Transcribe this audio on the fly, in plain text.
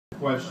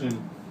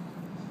question,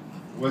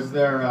 was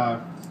there,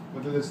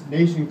 whether this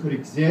nation could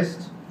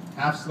exist,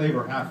 half slave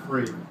or half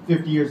free.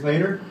 50 years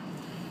later,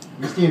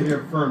 we stand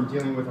here firm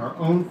dealing with our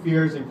own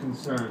fears and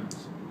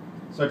concerns,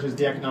 such as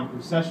the economic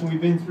recession we've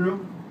been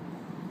through,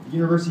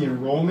 university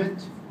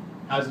enrollment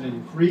hasn't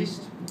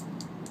increased,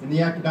 and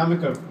the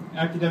academic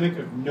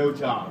of no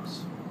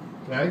jobs.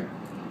 Okay?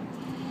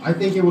 I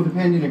think it will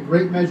depend in a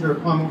great measure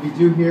upon what we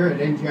do here at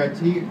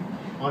NJIT,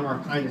 on our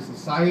kind of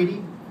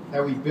society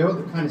that we build,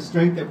 the kind of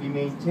strength that we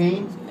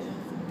maintain.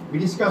 We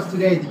discussed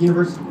today the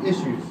university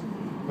issues,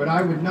 but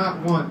I would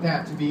not want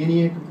that to be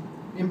any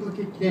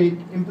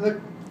implication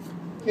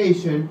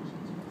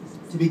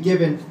to be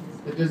given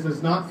that this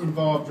does not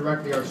involve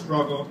directly our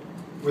struggle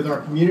with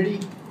our community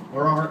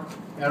or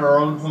at our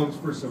own homes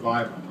for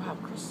survival.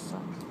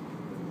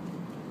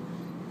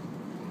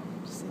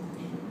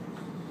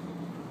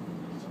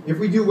 If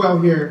we do well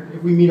here,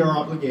 if we meet our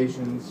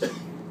obligations,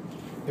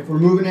 if we're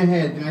moving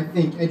ahead, then I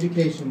think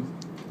education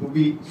will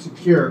be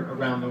secure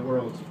around the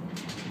world.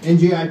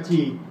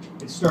 NJIT,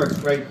 it starts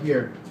right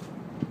here.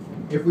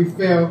 If we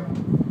fail,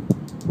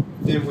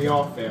 then we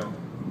all fail.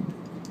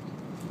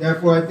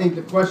 Therefore, I think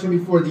the question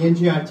before the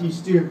NJIT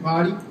student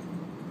body,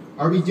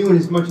 are we doing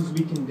as much as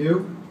we can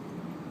do?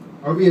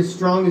 Are we as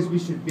strong as we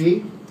should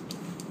be?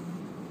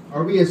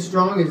 Are we as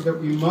strong as that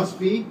we must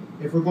be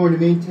if we're going to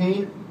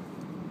maintain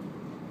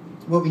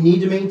what we need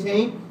to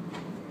maintain?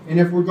 And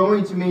if we're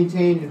going to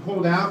maintain and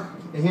hold out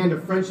the hand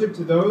of friendship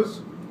to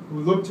those who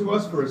look to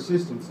us for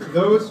assistance, to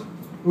those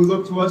who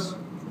look to us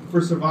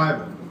for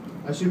survival.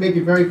 I should make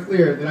it very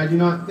clear that I do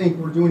not think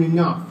we're doing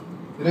enough,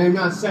 that I am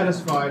not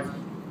satisfied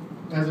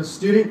as a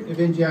student of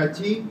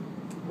NJIT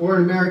or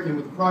an American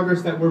with the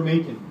progress that we're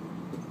making.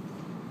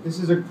 This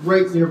is a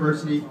great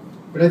university,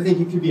 but I think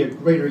it could be a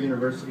greater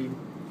university.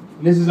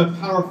 And this is a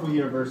powerful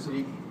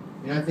university,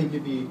 and I think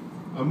it'd be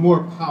a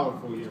more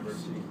powerful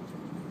university.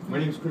 My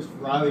name is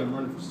Christopher Riley. I'm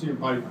running for student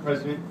body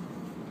president,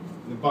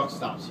 and the buck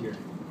stops here.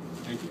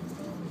 Thank you.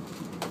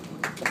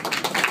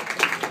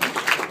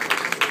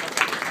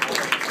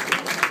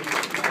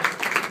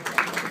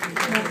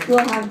 Next we'll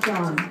have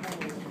John.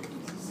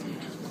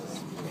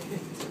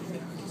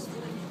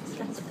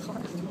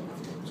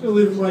 Just going to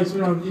leave the mics. We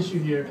don't have an issue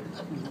here.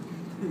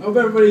 I hope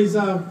everybody's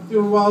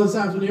doing well this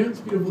afternoon. It's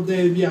a beautiful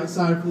day to be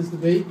outside for this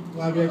debate.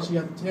 Glad we actually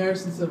got the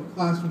terrace instead of a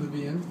classroom to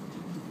be in.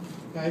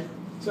 Okay.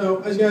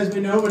 So, as you guys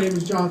may know, my name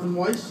is Jonathan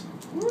Weiss.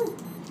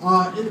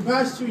 In the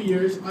past 2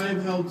 years, I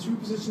have held 2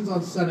 positions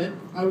on Senate.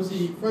 I was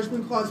the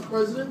freshman class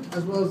president,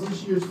 as well as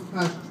this year's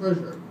past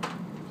treasurer.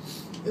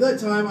 In that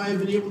time, I have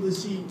been able to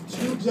see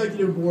 2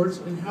 executive boards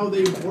and how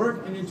they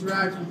work and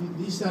interact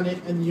with the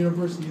Senate and the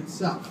university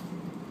itself.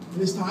 In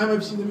this time,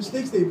 I've seen the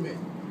mistakes they've made.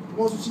 I've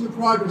also seen the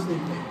progress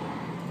they've made.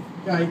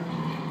 Okay?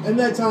 In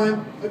that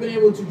time, I've been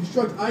able to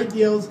construct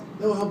ideals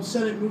that will help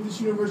Senate move this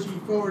university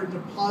forward in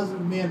a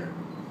positive manner.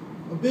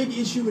 A big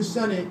issue with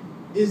Senate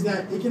is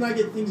that it cannot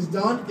get things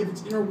done if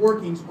its inner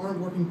workings aren't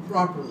working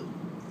properly.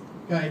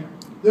 Okay?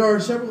 There are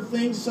several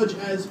things, such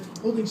as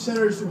holding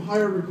senators to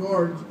higher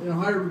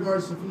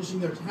regards to finishing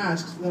their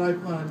tasks, that I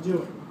plan on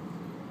doing.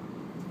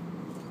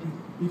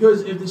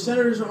 Because if the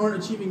senators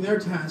aren't achieving their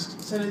tasks,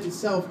 the Senate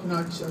itself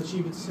cannot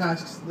achieve its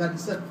tasks that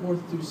is set forth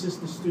to assist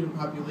the student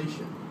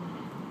population.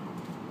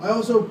 I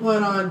also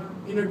plan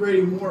on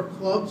integrating more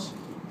clubs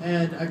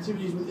and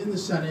activities within the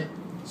Senate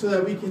so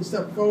that we can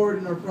step forward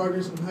in our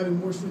progress of having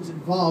more students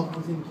involved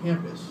within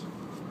campus.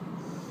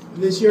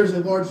 This year is a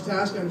large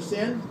task, I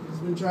understand. It's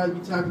been tried to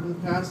be tackled in the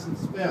past and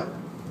it's failed.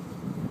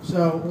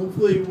 So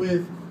hopefully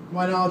with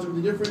my knowledge of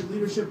the different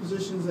leadership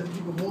positions that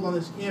people hold on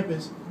this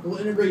campus, it will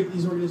integrate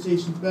these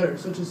organizations better,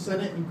 such as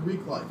Senate and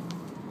Greek life.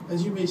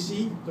 As you may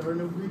see, there are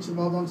no Greeks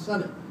involved on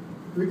Senate.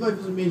 Greek life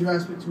is a major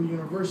aspect to a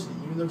university,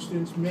 even though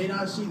students may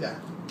not see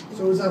that.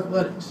 So is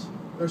athletics.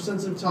 There are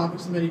sensitive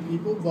topics to many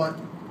people, but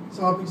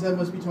topics that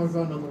must be talked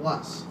about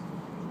nonetheless.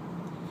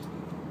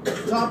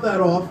 To top that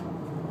off,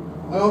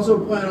 I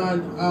also plan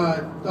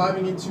on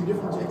diving into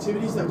different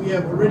activities that we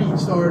have already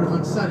started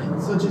on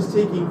Senate, such as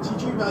taking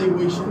teacher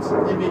evaluations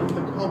and making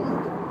them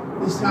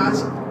public. This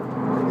task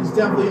is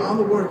definitely on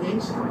the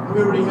workings, and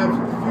we already have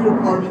a few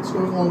departments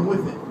going along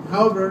with it.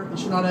 However, it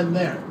should not end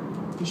there.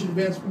 We should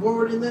advance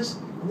forward in this,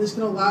 and this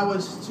can allow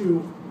us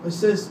to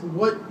assist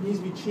what needs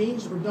to be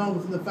changed or done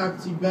within the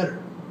faculty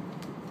better.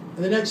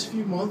 In the next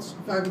few months,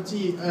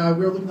 faculty, we are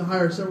looking to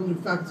hire several new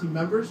faculty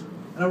members,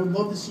 and I would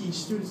love to see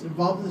students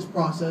involved in this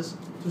process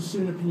so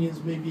student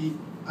opinions may be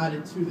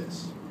added to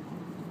this.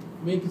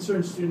 The main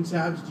concern students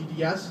have is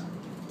GDS,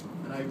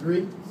 and I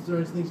agree,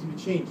 certain things can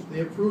be changed. They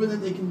have proven that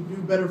they can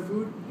do better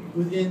food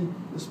within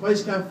the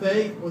Spice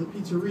Cafe or the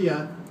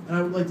pizzeria, and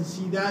I would like to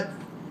see that,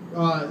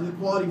 the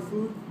quality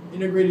food,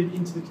 integrated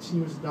into the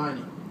continuous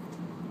dining.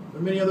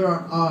 There are many other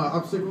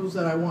obstacles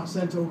that I want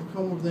Senate to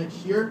overcome over the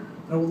next year,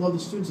 and I would love the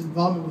students'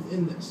 involvement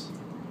within this.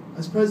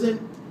 As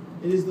president,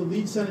 it is to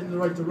lead Senate in the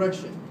right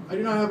direction. I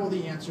do not have all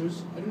the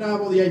answers. I do not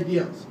have all the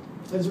ideas.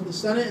 That is what the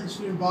Senate and the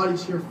student body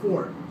is here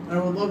for, and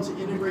I would love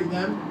to integrate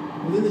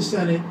them within the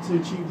Senate to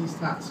achieve these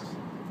tasks.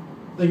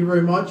 Thank you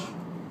very much.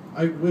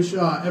 I wish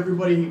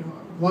everybody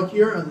luck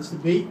here on this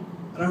debate,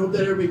 and I hope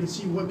that everybody can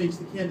see what makes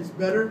the candidates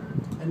better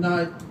and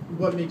not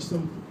what makes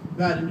them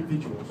bad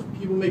individuals.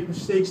 People make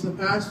mistakes in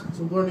the past,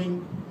 so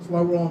learning is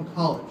why we're all in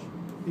college.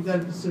 Take that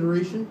into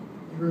consideration.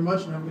 Thank you very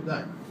much, and have a good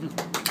day.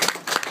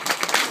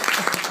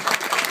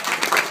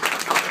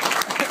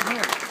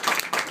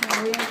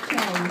 Now we have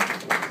Chang.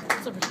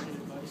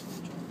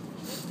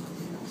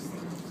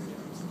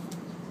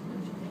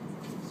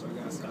 Sorry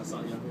guys, I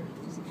saw you out here.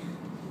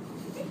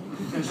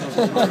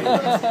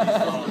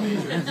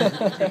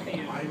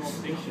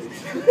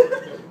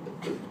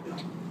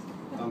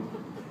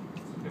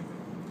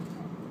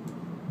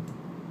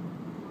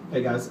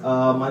 Hey guys,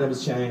 my name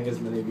is Chang, as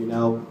many of you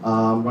know.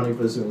 I'm running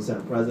for the Student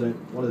Senate President.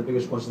 One of the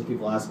biggest questions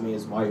people ask me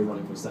is, why are you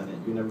running for Senate?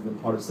 You've never been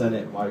part of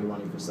Senate, why are you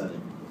running for Senate?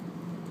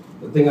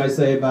 The thing I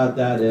say about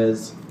that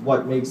is,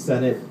 what makes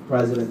Senate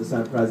President the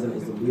Senate President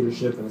is the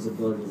leadership and his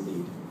ability to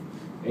lead.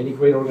 Any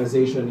great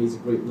organization needs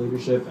great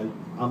leadership, and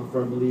I'm a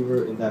firm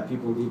believer in that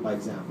people lead by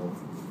example.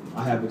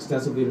 I have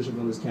extensive leadership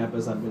on this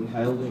campus. I've been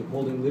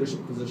holding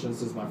leadership positions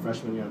since my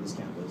freshman year on this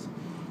campus.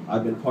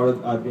 I've been part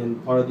of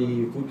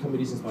the food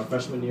committee since my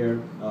freshman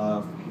year.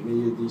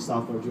 Many of the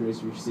sophomore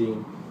juniors you've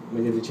seen,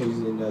 many of the changes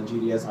in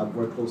GDS. I've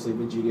worked closely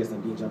with GDS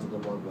and Dean Gentle to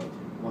work with.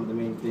 One of the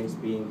main things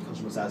being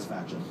customer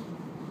satisfaction.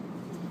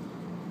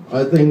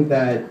 I think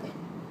that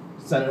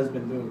Senate has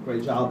been doing a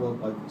great job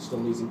of, but still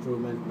needs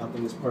improvement.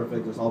 Nothing is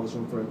perfect. There's always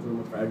room for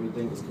improvement for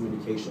everything. It's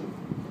communication.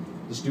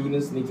 The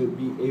students need to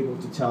be able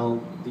to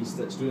tell the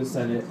Student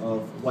Senate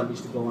of what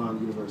needs to go on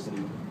in the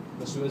university.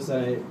 The Student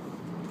Senate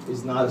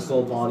is not a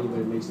sole body, but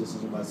it makes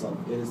decisions by itself.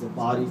 It is a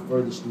body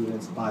for the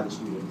students, by the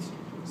students.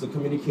 So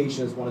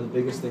communication is one of the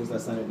biggest things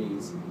that Senate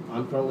needs.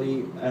 I'm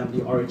currently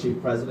the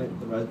RHA president,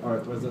 the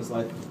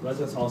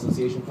Residence Hall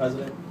Association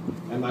president.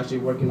 I'm actually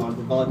working on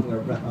developing a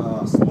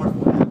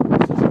smartphone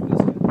app so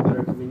students can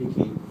better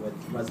communicate with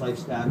Res Life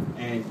staff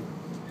and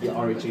the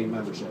RHA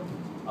membership.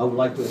 I would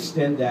like to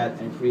extend that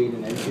and create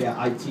an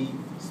NJIT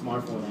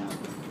smartphone app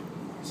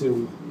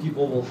so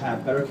people will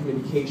have better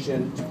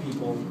communication to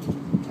people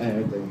and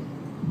everything.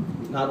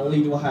 Not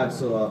only do I have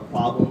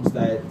problems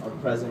that are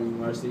present in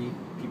university,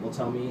 people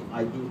tell me,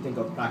 I do think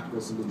of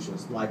practical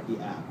solutions like the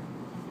app.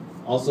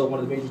 Also, one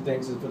of the major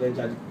things is for the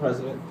NJIT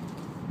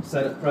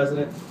Senate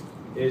President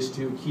is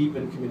to keep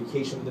in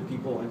communication with the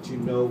people and to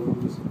know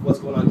what's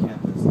going on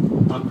campus.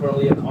 I'm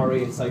currently an RA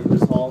in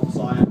Cypress Hall,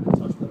 so I am in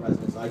touch with the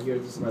residents. I hear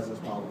the residents'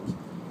 problems.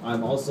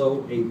 I'm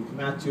also a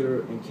math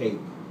tutor in CAPE,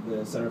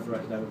 the Center for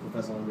Academic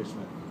Professional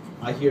Enrichment.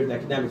 I hear the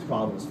academic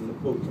problems from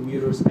both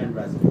commuters and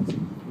residents.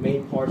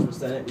 Main parts for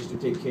Senate is to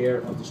take care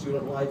of the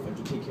student life and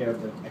to take care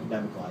of the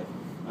academic life.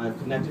 I'm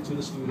connected to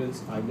the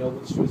students. I know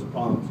what the students'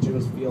 problems.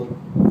 Students feel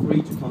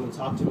free to come and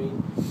talk to me,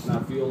 and I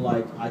feel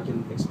like I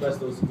can express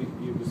those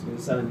views in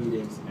Senate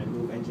meetings and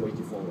move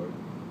NJIT forward.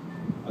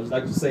 I would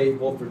like to say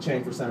vote for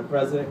Chang for Senate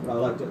President, but I'd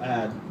like to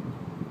add,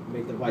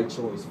 make the right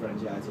choice for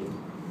NJIT.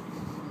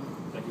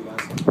 Thank you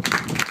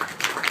guys.